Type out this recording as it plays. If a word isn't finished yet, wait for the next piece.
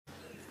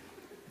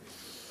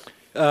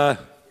I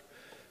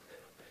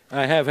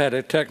have had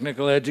a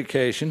technical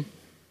education,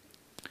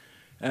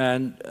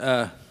 and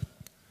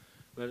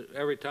but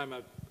every time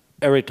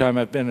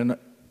I've been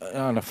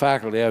on a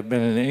faculty, I've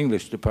been in the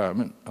English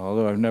department,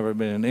 although I've never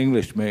been an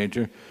English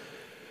major,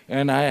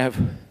 and I have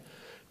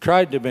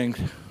tried to bring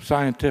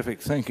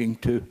scientific thinking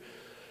to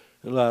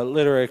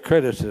literary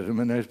criticism,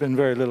 and there's been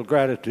very little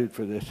gratitude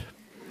for this.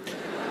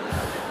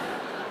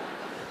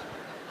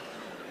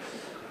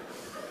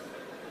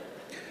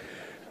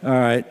 All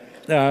right.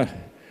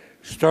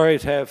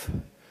 Stories have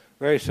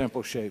very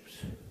simple shapes,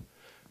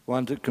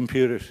 ones that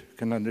computers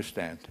can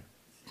understand.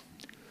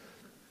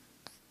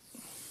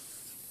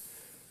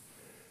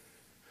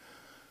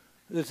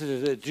 This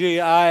is a GI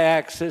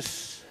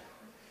axis: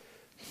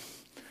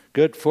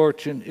 good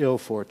fortune, ill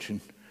fortune,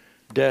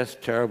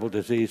 death, terrible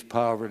disease,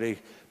 poverty,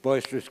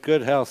 boisterous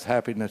good health,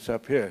 happiness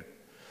up here.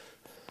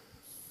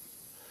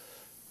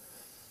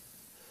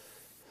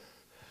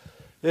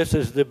 This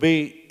is the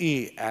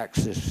BE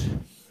axis: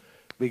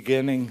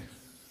 beginning,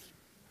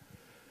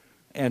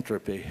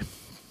 entropy.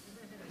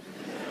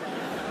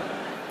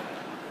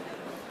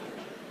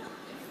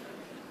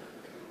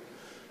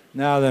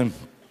 Now then,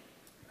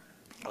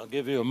 I'll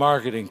give you a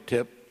marketing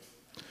tip.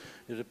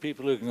 There's the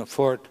people who can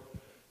afford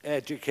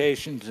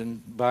educations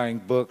and buying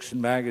books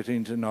and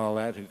magazines and all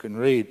that, who can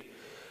read,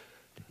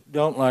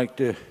 don't like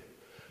to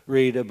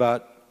read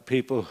about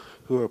people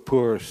who are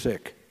poor or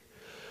sick.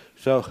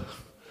 So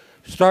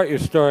start your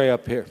story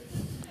up here.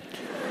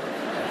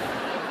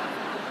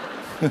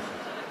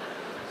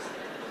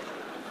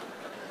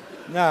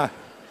 Now,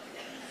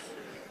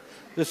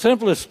 the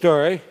simplest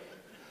story,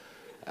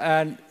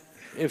 and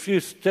if you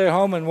stay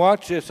home and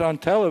watch this on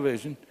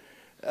television,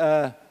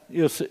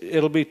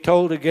 it'll be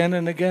told again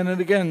and again and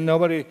again.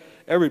 Nobody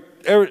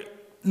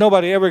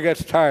ever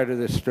gets tired of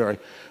this story.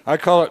 I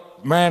call it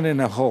Man in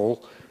a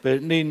Hole, but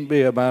it needn't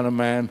be about a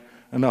man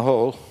in a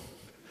hole.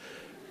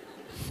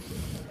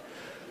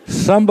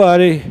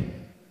 Somebody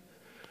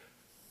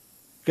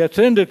gets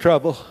into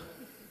trouble,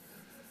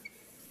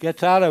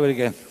 gets out of it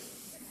again.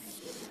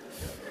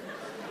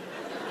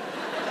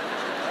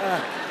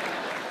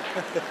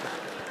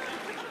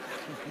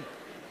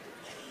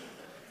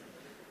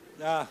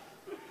 Now,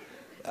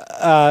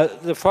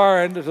 the far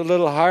end is a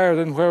little higher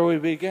than where we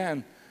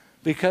began,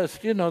 because,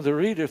 you know, the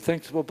reader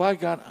thinks, well, by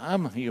God,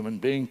 I'm a human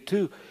being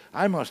too.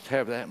 I must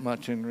have that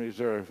much in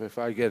reserve if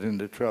I get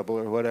into trouble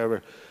or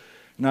whatever.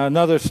 Now,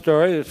 another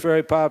story that's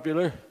very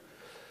popular,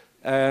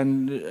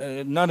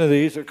 and none of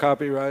these are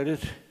copyrighted,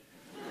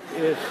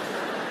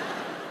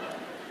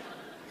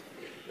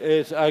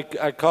 is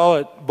I call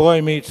it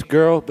Boy Meets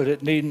Girl, but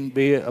it needn't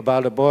be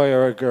about a boy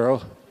or a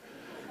girl.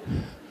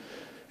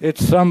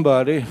 It's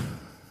somebody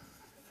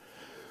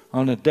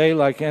on a day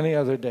like any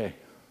other day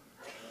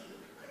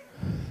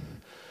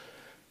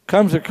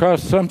comes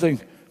across something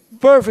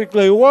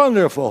perfectly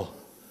wonderful.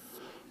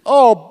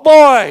 Oh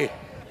boy,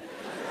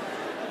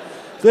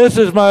 this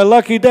is my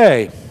lucky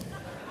day.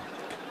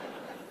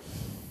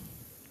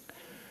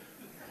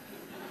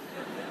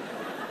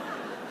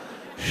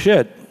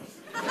 Shit.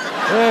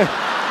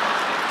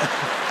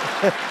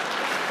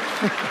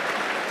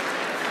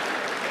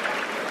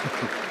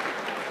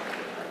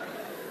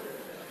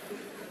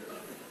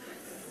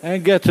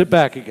 And gets it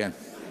back again.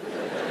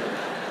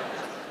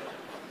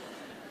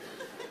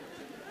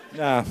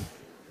 Now,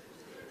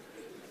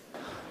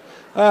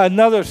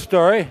 another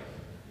story,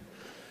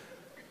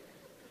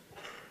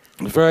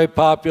 very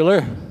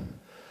popular,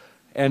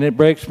 and it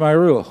breaks my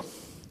rule.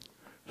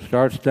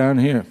 Starts down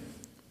here.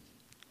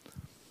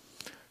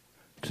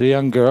 It's a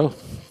young girl,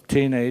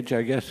 teenage,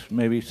 I guess,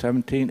 maybe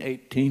 17,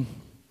 18.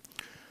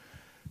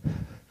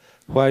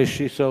 Why is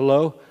she so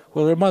low?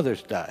 Well, her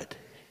mother's died.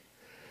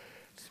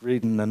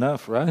 Reading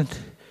enough, right?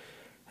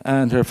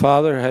 And her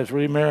father has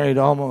remarried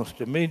almost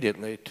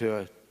immediately to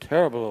a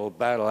terrible old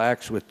battle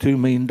axe with two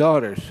mean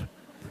daughters.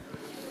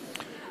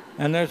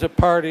 And there's a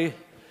party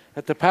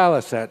at the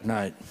palace that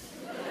night.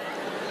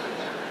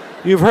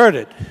 You've heard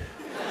it.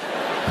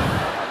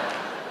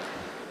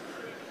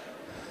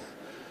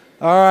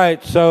 All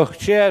right, so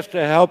she has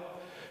to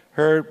help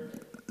her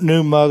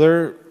new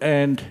mother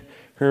and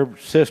her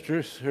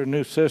sisters, her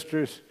new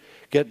sisters,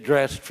 get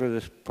dressed for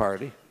this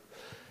party.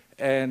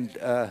 And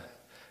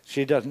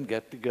she doesn't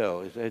get to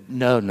go. He said,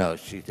 no,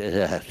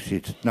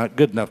 she's not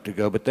good enough to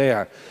go, but they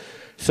are.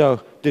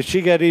 So did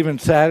she get even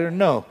sadder?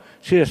 No.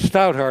 She's a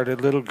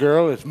stout-hearted little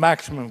girl. His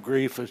maximum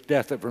grief was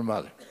death of her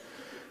mother.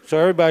 So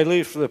everybody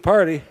leaves for the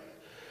party,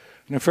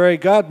 and the fairy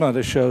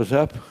godmother shows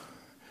up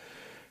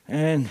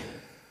and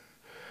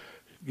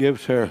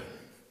gives her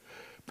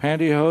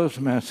pantyhose,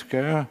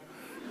 mascara,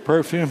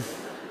 perfume,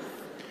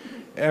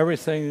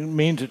 everything,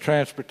 means of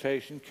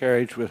transportation,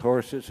 carriage with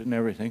horses and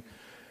everything.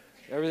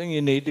 Everything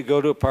you need to go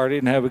to a party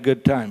and have a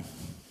good time.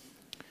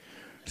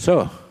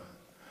 So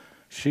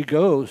she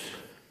goes,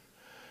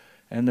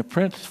 and the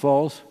prince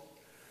falls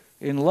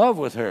in love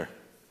with her.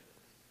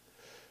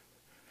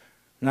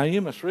 Now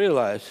you must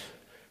realize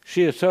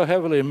she is so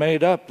heavily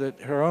made up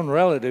that her own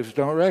relatives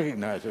don't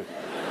recognize her.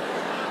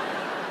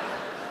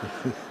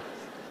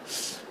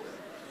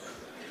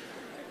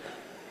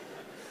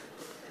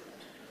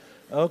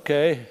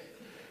 Okay.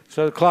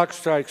 So the clock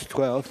strikes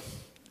 12,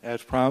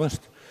 as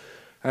promised.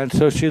 And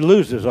so she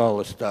loses all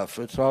the stuff.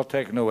 It's all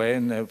taken away,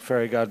 and the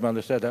fairy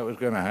godmother said that was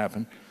going to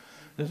happen.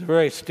 There's a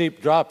very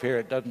steep drop here.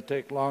 It doesn't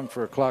take long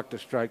for a clock to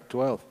strike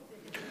 12.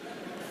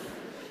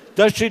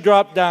 Does she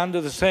drop down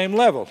to the same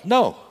level?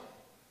 No.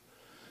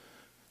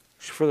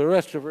 For the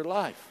rest of her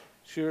life,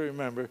 she'll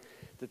remember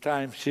the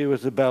time she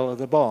was the belle of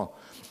the ball.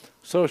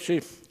 So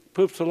she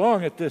poops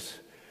along at this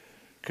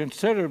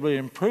considerably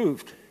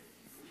improved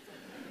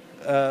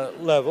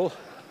level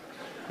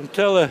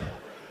until the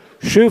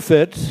shoe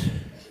fits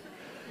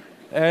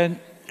and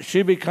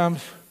she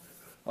becomes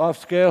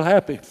off-scale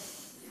happy.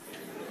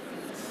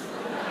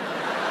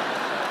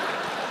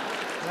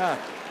 Now,